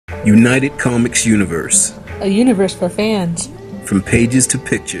United Comics Universe. A universe for fans. From pages to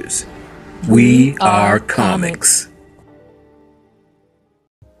pictures, we are comics.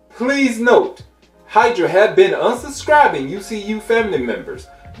 Please note, Hydra have been unsubscribing UCU family members.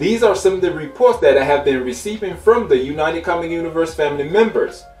 These are some of the reports that I have been receiving from the United Comic Universe family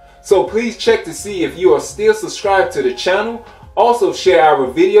members. So please check to see if you are still subscribed to the channel. Also share our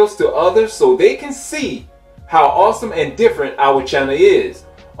videos to others so they can see how awesome and different our channel is.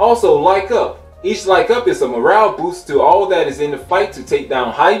 Also like up. Each like up is a morale boost to all that is in the fight to take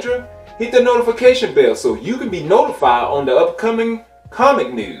down Hydra. Hit the notification bell so you can be notified on the upcoming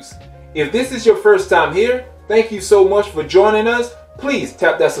comic news. If this is your first time here, thank you so much for joining us. Please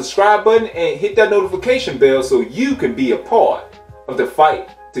tap that subscribe button and hit that notification bell so you can be a part of the fight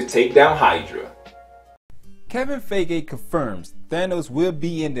to take down Hydra. Kevin Feige confirms Thanos will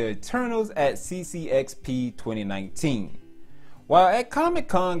be in the Eternals at CCXP 2019. While at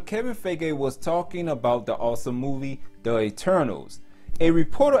Comic-Con, Kevin Feige was talking about the awesome movie The Eternals. A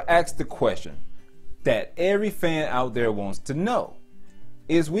reporter asked the question that every fan out there wants to know.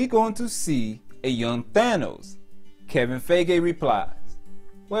 Is we going to see a young Thanos? Kevin Feige replies,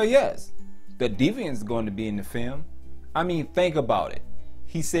 well, yes, the Deviant is going to be in the film. I mean, think about it.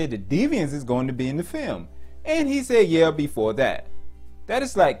 He said the Deviants is going to be in the film. And he said yeah before that. That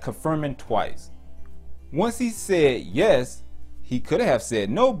is like confirming twice. Once he said yes, he could have said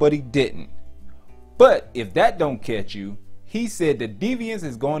no, but he didn't. But if that don't catch you, he said the Deviants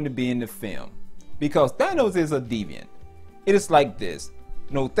is going to be in the film. Because Thanos is a Deviant. It is like this.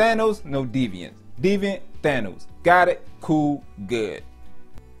 No Thanos, no Deviants. Deviant, Thanos. Got it? Cool, good.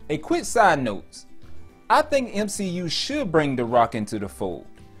 A quick side note. I think MCU should bring The Rock into the fold.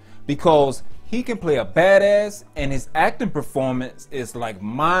 Because he can play a badass and his acting performance is like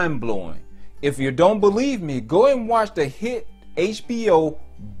mind-blowing. If you don't believe me, go and watch the hit HBO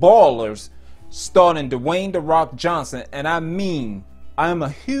Ballers starring Dwayne The Rock Johnson. And I mean, I'm a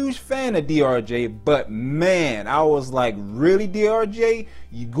huge fan of DRJ, but man, I was like, really DRJ?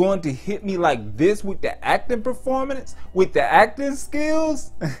 You going to hit me like this with the acting performance? With the acting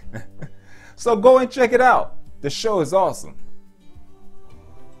skills? So go and check it out. The show is awesome.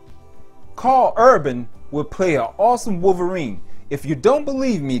 Carl Urban will play an awesome Wolverine. If you don't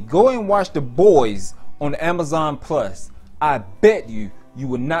believe me, go and watch The Boys on Amazon Plus. I bet you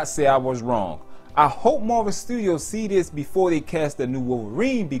will not say I was wrong. I hope Marvel Studios see this before they cast a new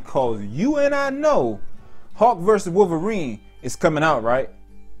Wolverine, because you and I know Hulk vs. Wolverine is coming out, right?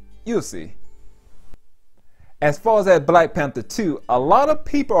 You'll see. As far as that Black Panther 2, a lot of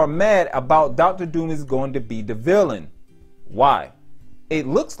people are mad about Dr. Doom is going to be the villain. Why? It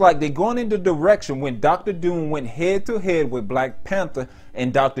looks like they're going in the direction when Dr. Doom went head to head with Black Panther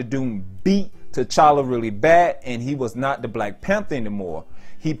and Dr. Doom beat T'Challa really bad and he was not the Black Panther anymore.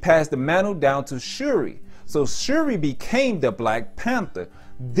 He passed the mantle down to Shuri. So Shuri became the Black Panther.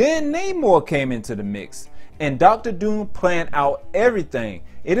 Then Namor came into the mix and Dr. Doom planned out everything.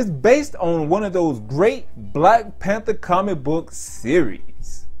 It is based on one of those great Black Panther comic book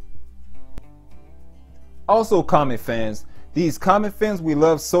series. Also, comic fans, these comic fans we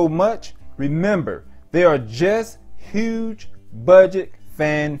love so much, remember, they are just huge budget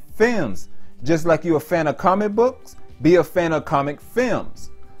fan films. Just like you're a fan of comic books, be a fan of comic films.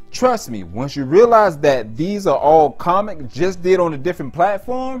 Trust me, once you realize that these are all comic just did on a different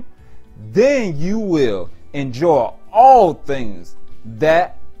platform, then you will enjoy all things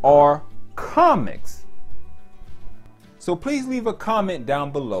that are comics. So please leave a comment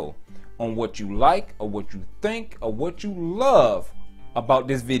down below on what you like or what you think or what you love about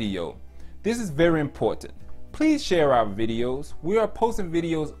this video. This is very important. Please share our videos. We are posting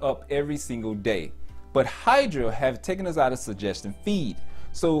videos up every single day, but Hydra have taken us out of suggestion feed,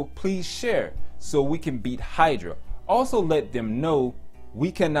 so please share so we can beat Hydra. Also let them know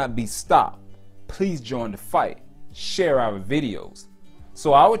we cannot be stopped. Please join the fight. Share our videos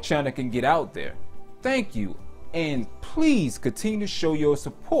so our channel can get out there. Thank you, and please continue to show your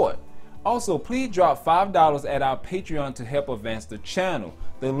support. Also, please drop $5 at our Patreon to help advance the channel.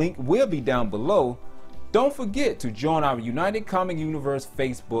 The link will be down below. Don't forget to join our United Comic Universe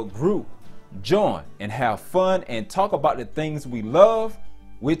Facebook group. Join and have fun and talk about the things we love,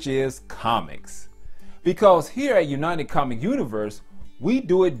 which is comics. Because here at United Comic Universe, we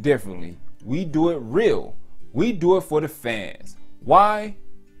do it differently. We do it real. We do it for the fans. Why?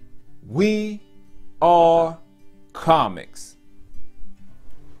 We are comics.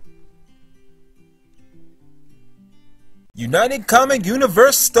 United Comic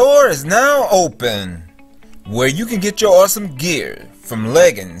Universe store is now open, where you can get your awesome gear, from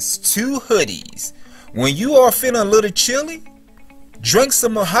leggings to hoodies. When you are feeling a little chilly, Drink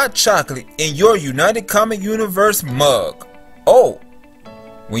some hot chocolate in your United Comic Universe mug. Oh,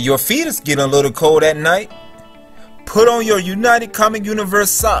 when your feet is getting a little cold at night, put on your United Comic Universe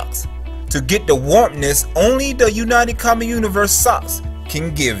socks to get the warmness only the United Comic Universe socks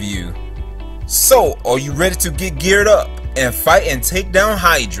can give you. So, are you ready to get geared up and fight and take down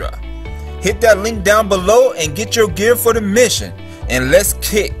Hydra? Hit that link down below and get your gear for the mission, and let's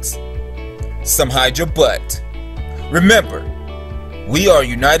kick some Hydra butt. Remember, we are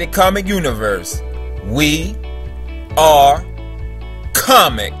United Comic Universe. We are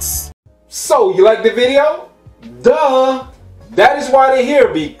comics. So, you like the video? Duh! That is why they're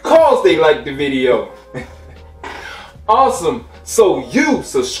here, because they like the video. Awesome! So you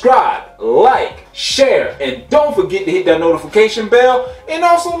subscribe, like, share, and don't forget to hit that notification bell, and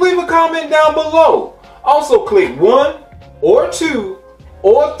also leave a comment down below. Also click 1 or 2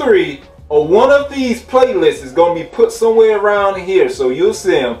 or 3 or one of these playlists is going to be put somewhere around here, so you'll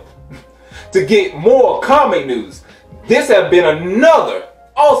see them, to get more comic news. This has been another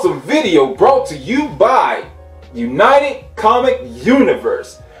awesome video brought to you by United Comic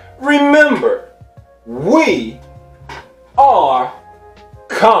Universe. Remember, we are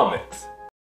comics.